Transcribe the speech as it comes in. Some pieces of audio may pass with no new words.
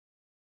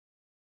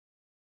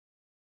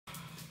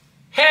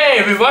Hey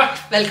everyone!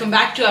 Welcome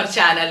back to our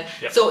channel.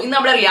 Yep. So, in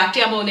our react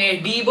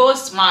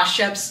DBoss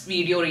Mashup's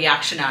video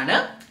reaction.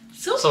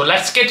 So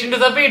let's get into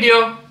the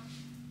video.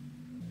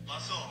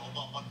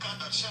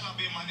 Darshan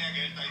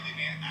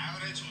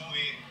average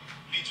movie.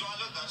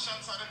 ನಿಜವಾಗ್ಲೂ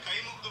Darshan sir ಕೈ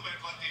ಮುಗ್ದು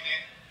ಬೇಡ್ಕೊಂತೀನಿ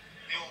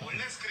ನೀವು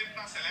ಒಳ್ಳೆ script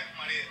ನ select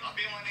ಮಾಡಿ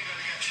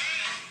ಅಭಿಮಾನಿಗಳಿಗೆ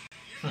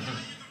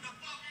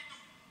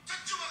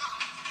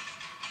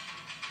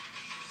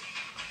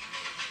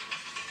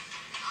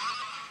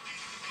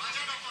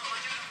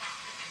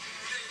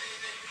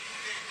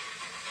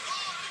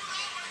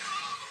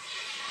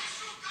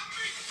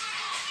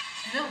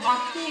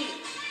What the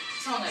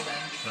song is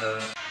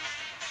that?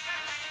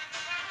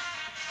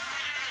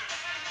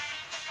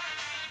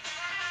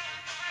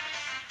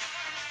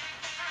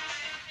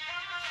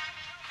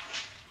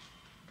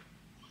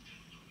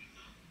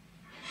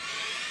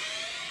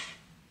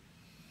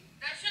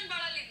 Darshan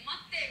balali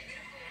matte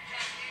birku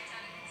uttarakke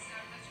challenge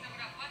star Darshan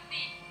avara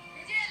patni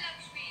Vijaya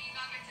Lakshmi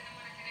igaga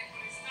ಜನಮನಕ್ಕೆ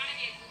police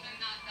ಠಾಣೆಗೆ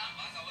ದೂರನ್ನ ಅಂತ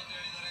ಬಾಸ್ ಅವತ್ತು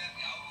ಹೇಳಿದ್ದಾರೆ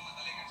ಯಾವುದು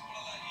ತಲೆ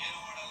ಕೆಡಿಸ್ಕೊಳ್ಳಲ್ಲ ಏನು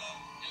ಮಾಡಲ್ಲ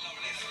ಎಲ್ಲ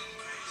ಒಳ್ಳೆಯದು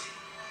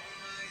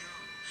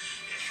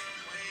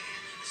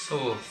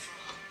Oh,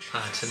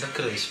 it's in the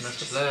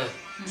Christmas play.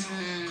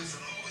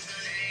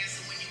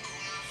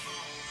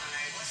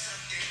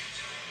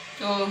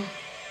 Oh.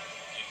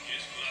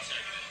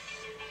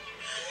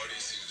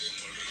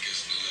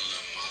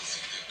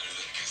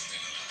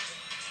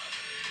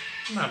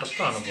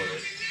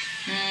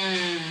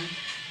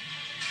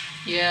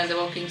 Yeah, the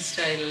walking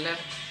style.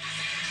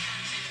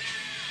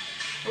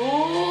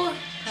 Oh,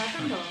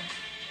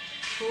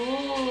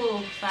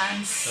 oh,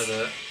 fans.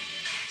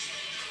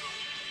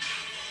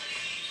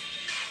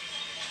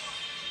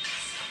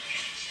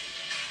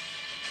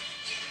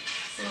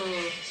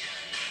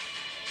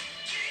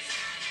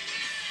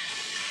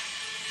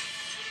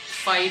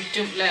 Fight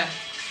to play.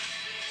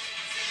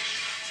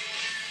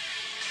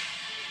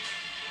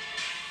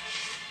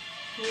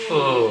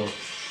 Oh.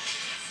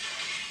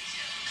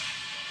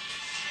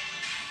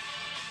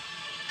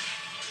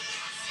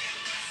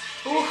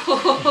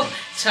 Oh,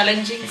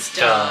 challenging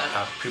star.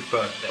 Happy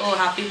birthday. Oh,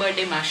 happy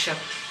birthday, Mashup.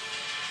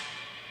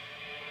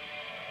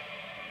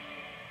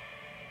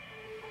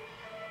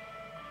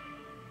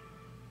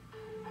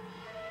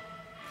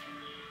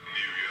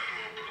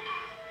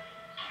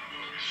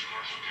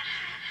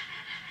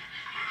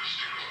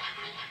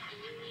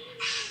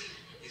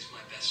 He's my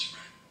best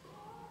friend.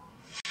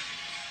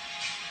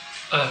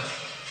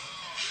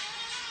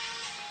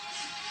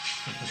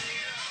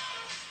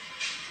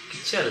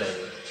 Kichale.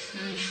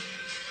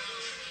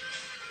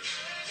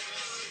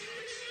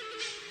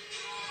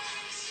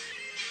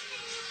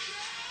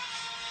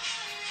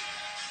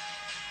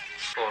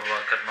 Forward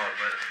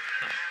normal.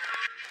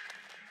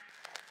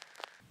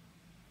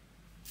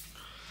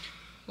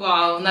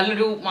 Wow,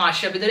 nalloru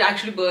mashup. This is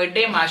actually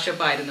birthday mashup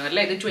ആയിരുന്നു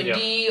അല്ലേ ഇത്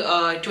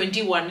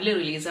 2021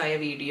 release ആയ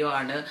video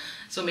ആണ്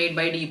so made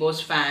by DBoss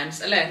fans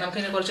അല്ലേ നമുക്ക്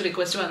ഇങ്ങനെ കുറച്ച്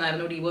request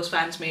വന്നായിരുന്നു DBoss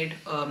ഫാൻസ് മെയ്ഡ്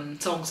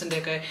സോങ്സിന്റെ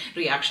ഒക്കെ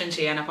റിയാക്ഷൻ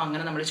ചെയ്യാൻ അപ്പൊ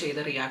അങ്ങനെ നമ്മൾ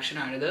ചെയ്ത റിയാക്ഷൻ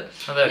ആണിത്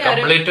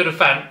കംപ്ലീറ്റ് ഒരു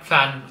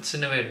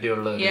ഫാൻസിന്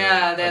വേണ്ടിയുള്ള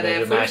അതെ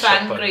ഫുൾ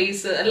ഫാൻ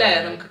ക്രേസ് അല്ലേ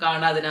നമുക്ക്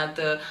കാണാം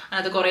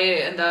അതിനകത്ത് കുറെ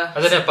എന്താ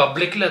അതെ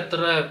പബ്ലിക്കിൽ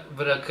എത്ര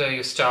ഇവരൊക്കെ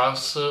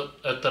സ്റ്റാർസ്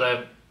എത്ര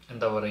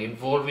എന്താ പറയാ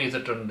ഇൻവോൾവ്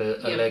ചെയ്തിട്ടുണ്ട്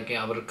അല്ലെങ്കിൽ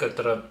അവർക്ക്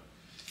എത്ര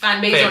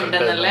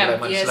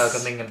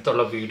മനസ്സിലാക്കുന്ന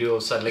ഇങ്ങനത്തെ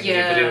വീഡിയോസ് അല്ലെങ്കിൽ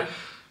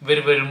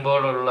ഇവര്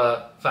വരുമ്പോഴുള്ള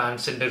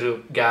ഫാൻസിന്റെ ഒരു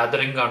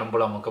ഗാദറിംഗ്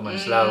കാണുമ്പോൾ നമുക്ക്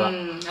മനസ്സിലാവാം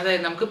അതെ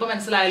നമുക്കിപ്പോ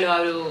മനസ്സിലായല്ലോ ആ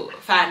ഒരു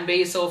fan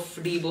base of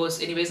DBoss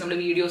anyways നമ്മുടെ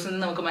വീഡിയോസ്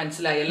നമുക്ക്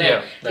മനസ്സിലായി അല്ലേ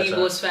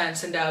DBoss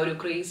ഫാൻസിന്റെ ആ ഒരു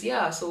ക്രേസ്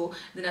സോ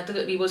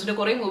ഇതിനകത്ത് DBossന്റെ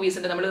കുറെ മൂവീസ്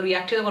ഉണ്ട് നമ്മൾ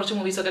റിയാക്ട് ചെയ്ത കുറച്ച്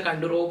മൂവീസ് ഒക്കെ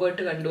കണ്ടു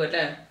റോബർട്ട് കണ്ടു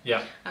അല്ലേ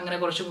അങ്ങനെ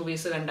കുറച്ച്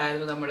മൂവീസ്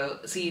കണ്ടായിരുന്നു നമ്മള്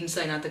സീൻസ്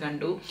അതിനകത്ത്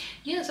കണ്ടു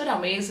യെസ് ഒരു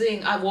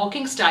അമേസിംഗ് ആ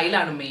വാക്കിംഗ്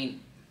സ്റ്റൈലാണ് മെയിൻ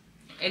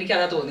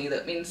എനിക്കതാ തോന്നിയത്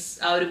മീൻസ്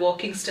ആ ഒരു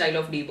വാക്കിംഗ് സ്റ്റൈൽ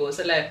ഓഫ് DBoss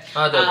അല്ലേ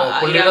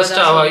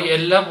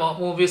എല്ലാ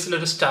മൂവീസിലും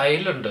ഒരു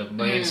സ്റ്റൈൽ ഉണ്ട്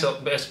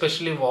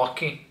എസ്പെഷ്യലി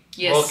വാക്കിംഗ്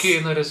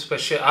ചെയ്യുന്ന ഒരു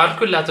സ്പെഷ്യൽ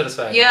ആർക്കും ഇല്ലാത്തൊരു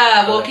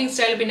വാക്കിംഗ്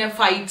സ്റ്റൈൽ പിന്നെ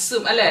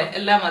ഫൈറ്റ്സും അല്ലെ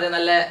എല്ലാം അതെ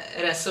നല്ല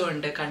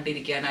രസമുണ്ട്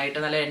കണ്ടിരിക്കാനായിട്ട്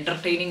നല്ല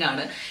എന്റർടൈനിങ്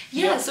ആണ്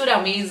യെസ് ഒരു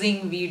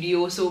amazing video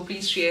so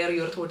please share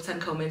your thoughts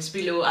and comments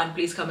below and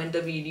please comment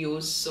the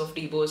videos of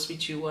DBoss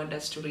which you want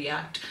us to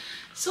react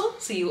so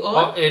see you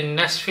all in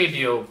next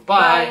video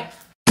bye.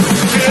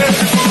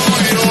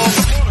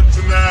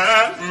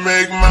 Tonight.